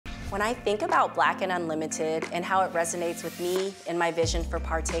When I think about Black and Unlimited and how it resonates with me and my vision for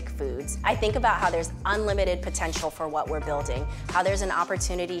Partake Foods, I think about how there's unlimited potential for what we're building, how there's an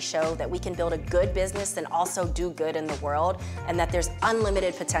opportunity to show that we can build a good business and also do good in the world, and that there's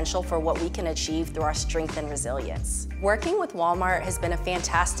unlimited potential for what we can achieve through our strength and resilience. Working with Walmart has been a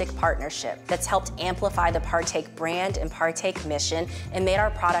fantastic partnership that's helped amplify the Partake brand and Partake mission and made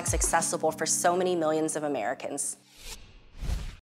our products accessible for so many millions of Americans.